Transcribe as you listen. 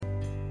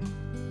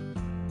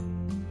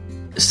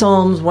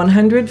Psalms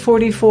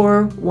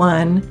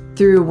 144:1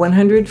 through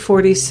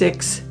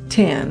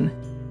 146:10.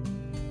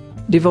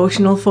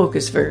 Devotional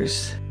focus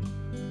verse.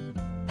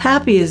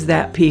 Happy is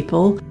that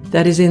people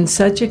that is in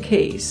such a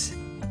case.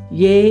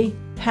 Yea,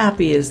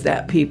 happy is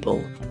that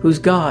people whose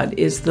God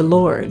is the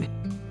Lord.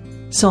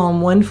 Psalm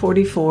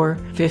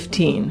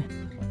 144:15.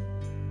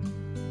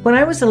 When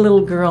I was a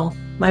little girl,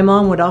 my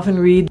mom would often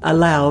read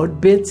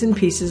aloud bits and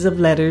pieces of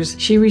letters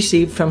she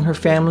received from her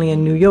family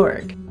in New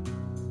York.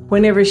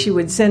 Whenever she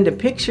would send a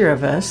picture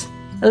of us,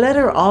 a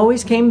letter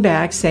always came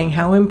back saying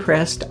how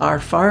impressed our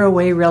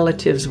faraway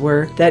relatives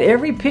were that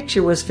every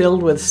picture was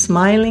filled with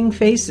smiling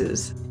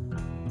faces.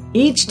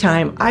 Each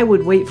time I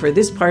would wait for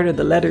this part of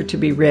the letter to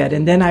be read,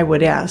 and then I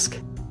would ask,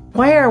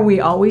 "Why are we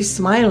always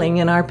smiling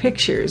in our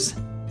pictures?"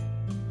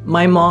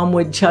 My mom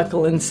would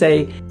chuckle and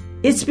say,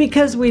 "It's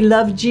because we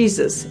love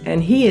Jesus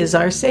and He is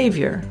our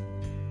Savior."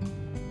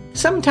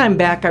 Some time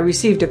back I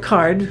received a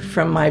card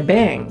from my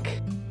bank.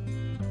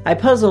 I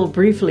puzzled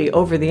briefly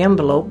over the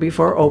envelope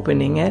before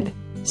opening it,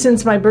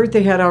 since my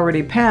birthday had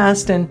already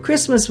passed and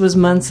Christmas was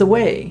months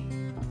away.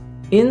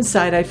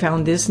 Inside I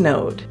found this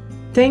note: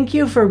 "Thank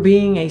you for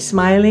being a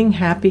smiling,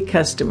 happy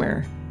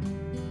customer.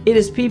 It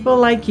is people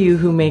like you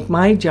who make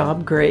my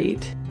job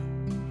great."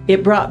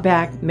 It brought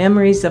back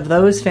memories of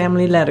those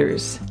family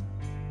letters.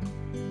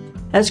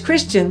 As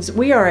Christians,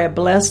 we are a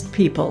blessed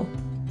people.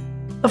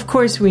 Of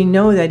course, we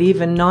know that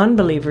even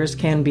non-believers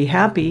can be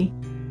happy.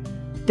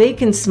 They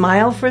can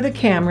smile for the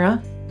camera,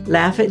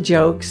 laugh at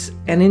jokes,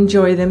 and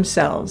enjoy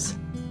themselves.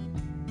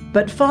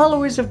 But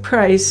followers of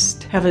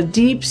Christ have a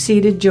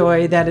deep-seated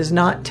joy that is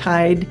not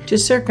tied to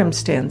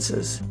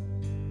circumstances.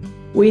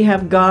 We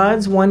have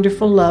God's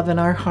wonderful love in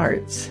our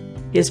hearts,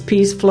 His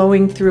peace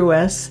flowing through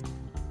us,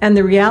 and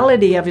the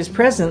reality of His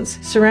presence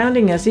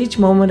surrounding us each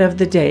moment of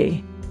the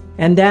day.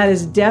 And that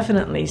is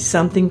definitely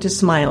something to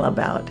smile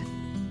about.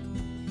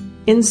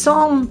 In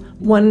Psalm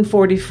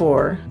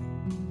 144,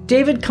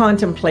 David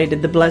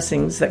contemplated the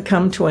blessings that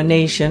come to a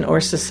nation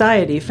or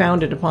society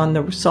founded upon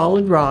the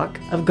solid rock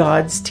of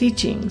God's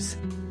teachings.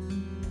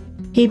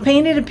 He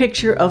painted a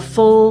picture of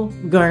full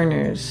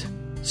garners,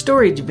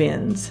 storage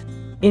bins,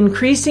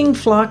 increasing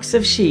flocks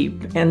of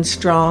sheep, and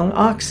strong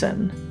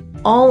oxen,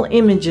 all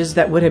images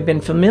that would have been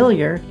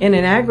familiar in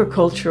an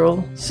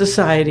agricultural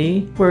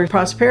society where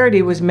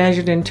prosperity was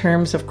measured in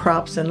terms of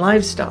crops and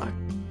livestock.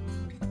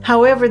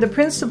 However, the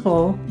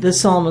principle the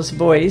psalmist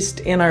voiced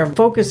in our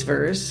focus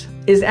verse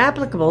is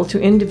applicable to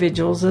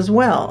individuals as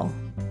well.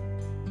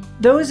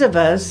 Those of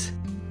us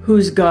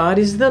whose God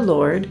is the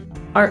Lord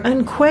are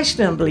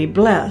unquestionably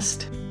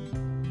blessed.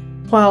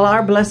 While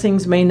our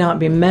blessings may not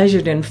be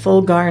measured in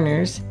full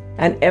garners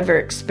and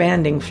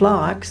ever-expanding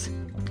flocks,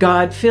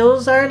 God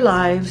fills our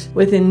lives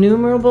with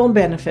innumerable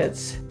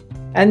benefits,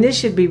 and this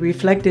should be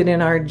reflected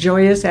in our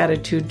joyous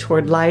attitude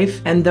toward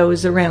life and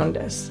those around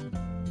us.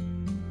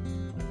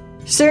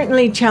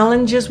 Certainly,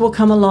 challenges will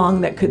come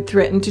along that could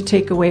threaten to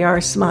take away our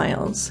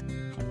smiles.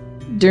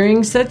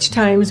 During such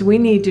times, we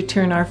need to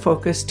turn our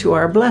focus to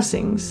our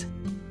blessings.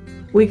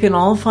 We can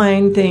all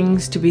find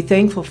things to be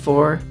thankful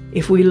for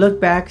if we look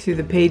back through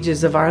the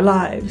pages of our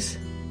lives.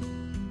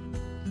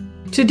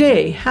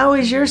 Today, how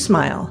is your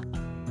smile?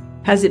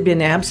 Has it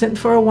been absent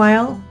for a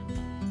while?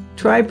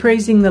 Try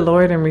praising the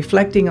Lord and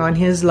reflecting on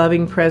His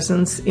loving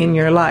presence in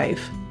your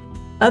life.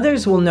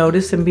 Others will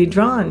notice and be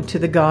drawn to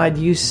the God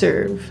you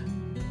serve.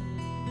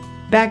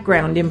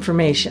 Background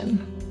information.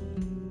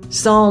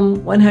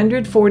 Psalm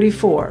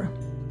 144.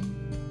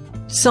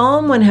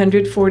 Psalm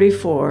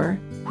 144,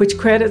 which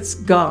credits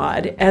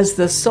God as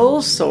the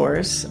sole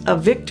source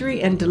of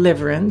victory and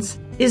deliverance,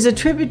 is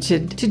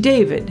attributed to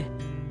David.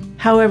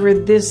 However,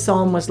 this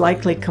psalm was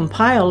likely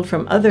compiled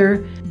from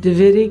other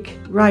Davidic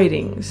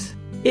writings.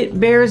 It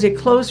bears a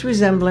close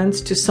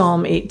resemblance to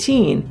Psalm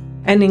 18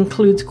 and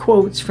includes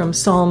quotes from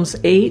Psalms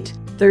 8,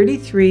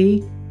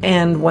 33,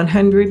 and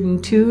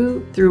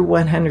 102 through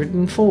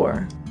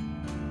 104.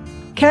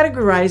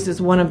 Categorized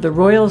as one of the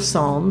royal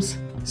psalms,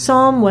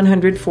 Psalm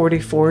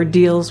 144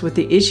 deals with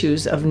the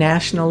issues of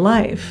national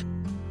life.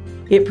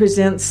 It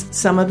presents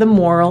some of the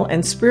moral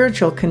and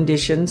spiritual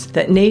conditions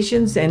that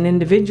nations and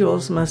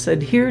individuals must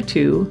adhere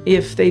to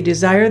if they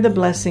desire the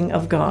blessing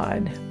of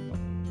God.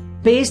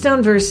 Based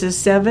on verses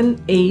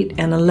 7, 8,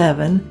 and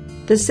 11,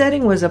 the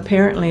setting was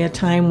apparently a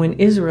time when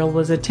Israel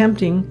was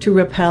attempting to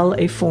repel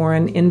a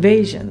foreign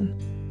invasion.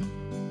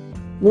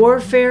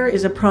 Warfare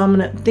is a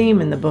prominent theme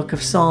in the book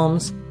of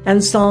Psalms,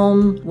 and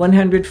Psalm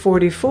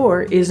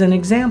 144 is an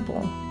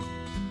example.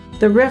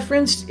 The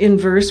reference in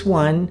verse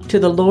 1 to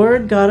the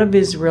Lord God of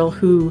Israel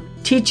who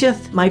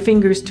teacheth my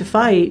fingers to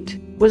fight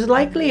was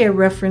likely a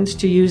reference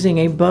to using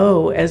a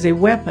bow as a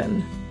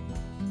weapon.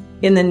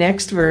 In the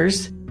next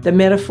verse, the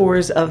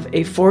metaphors of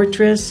a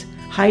fortress,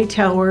 high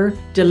tower,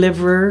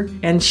 deliverer,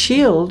 and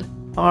shield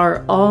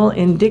are all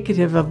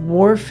indicative of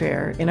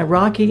warfare in a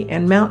rocky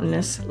and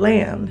mountainous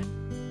land.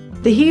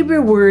 The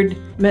Hebrew word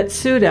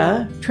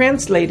Metsuda,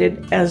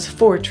 translated as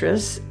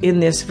fortress in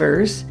this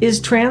verse,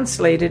 is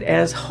translated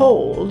as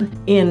hold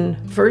in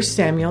 1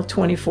 Samuel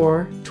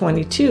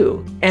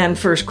 24:22 and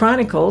 1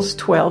 Chronicles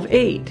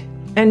 12:8,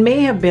 and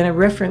may have been a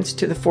reference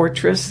to the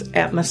fortress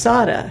at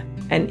Masada,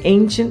 an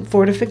ancient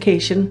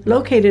fortification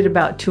located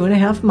about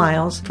 2.5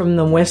 miles from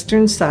the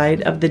western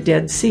side of the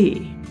Dead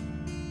Sea.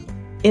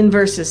 In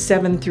verses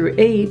 7 through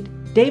 8,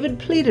 David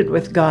pleaded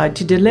with God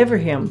to deliver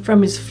him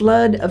from his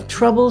flood of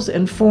troubles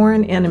and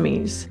foreign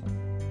enemies.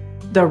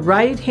 The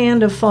right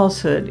hand of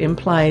falsehood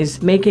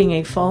implies making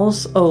a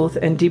false oath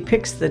and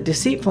depicts the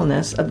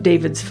deceitfulness of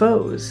David's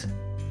foes.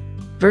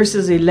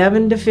 Verses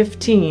 11 to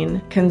 15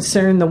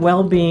 concern the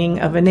well-being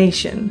of a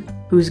nation,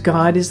 whose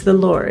God is the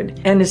Lord,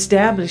 and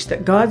establish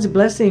that God's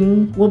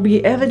blessing will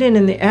be evident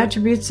in the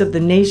attributes of the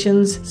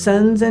nation's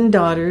sons and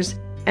daughters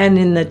and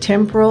in the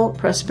temporal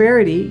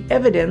prosperity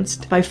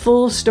evidenced by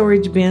full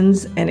storage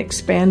bins and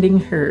expanding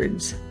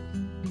herds.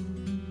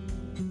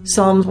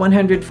 Psalm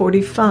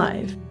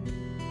 145.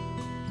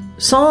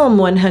 Psalm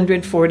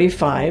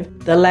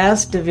 145, the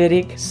last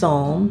Davidic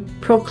psalm,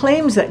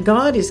 proclaims that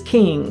God is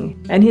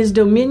king and his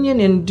dominion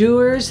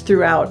endures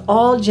throughout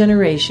all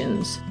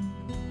generations.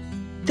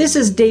 This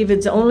is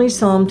David's only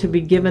psalm to be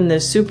given the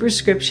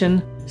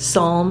superscription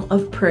Psalm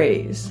of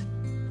Praise.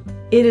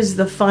 It is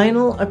the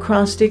final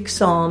acrostic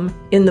psalm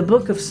in the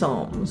Book of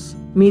Psalms,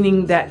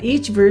 meaning that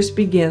each verse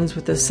begins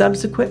with a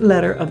subsequent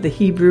letter of the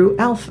Hebrew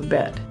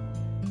alphabet.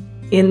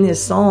 In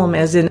this psalm,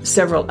 as in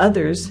several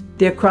others,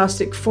 the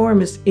acrostic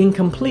form is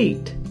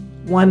incomplete.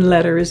 One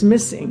letter is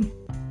missing.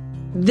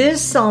 This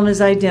psalm is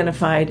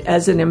identified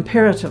as an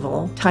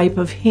imperatival type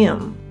of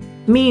hymn,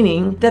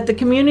 meaning that the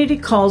community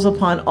calls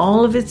upon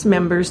all of its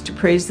members to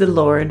praise the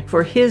Lord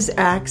for his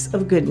acts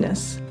of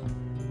goodness.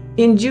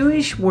 In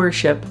Jewish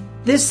worship,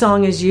 this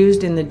song is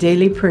used in the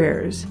daily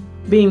prayers,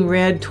 being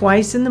read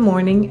twice in the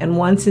morning and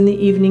once in the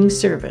evening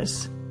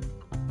service.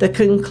 The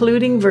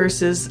concluding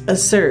verses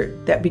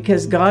assert that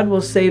because God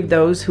will save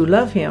those who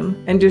love him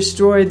and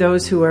destroy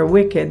those who are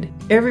wicked,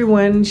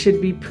 everyone should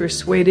be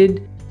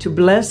persuaded to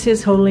bless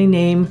his holy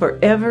name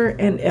forever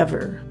and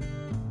ever.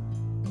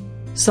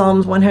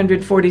 Psalms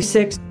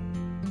 146.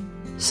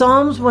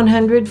 Psalms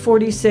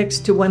 146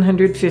 to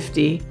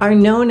 150 are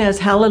known as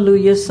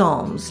Hallelujah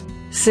Psalms,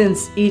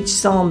 since each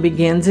psalm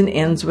begins and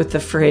ends with the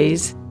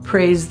phrase,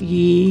 "Praise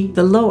ye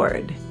the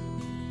Lord."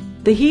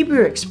 The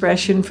Hebrew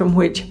expression from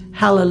which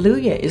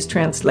Hallelujah is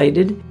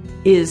translated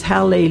is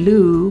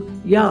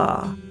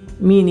Hallelujah,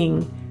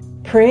 meaning,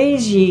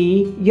 "Praise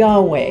ye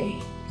Yahweh."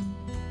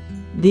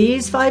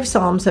 These 5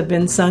 psalms have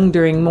been sung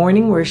during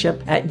morning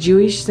worship at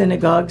Jewish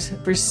synagogues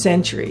for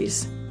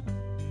centuries.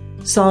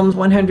 Psalm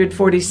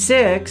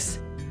 146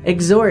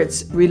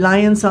 exhorts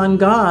reliance on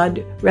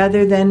God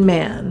rather than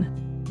man.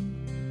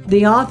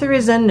 The author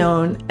is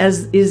unknown,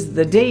 as is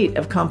the date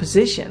of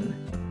composition.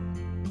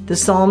 The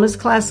psalm is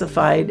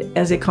classified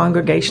as a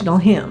congregational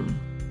hymn.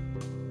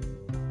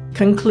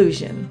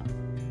 Conclusion.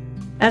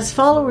 As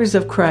followers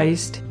of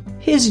Christ,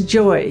 his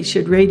joy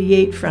should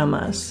radiate from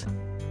us.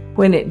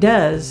 When it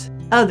does,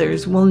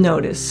 others will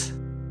notice.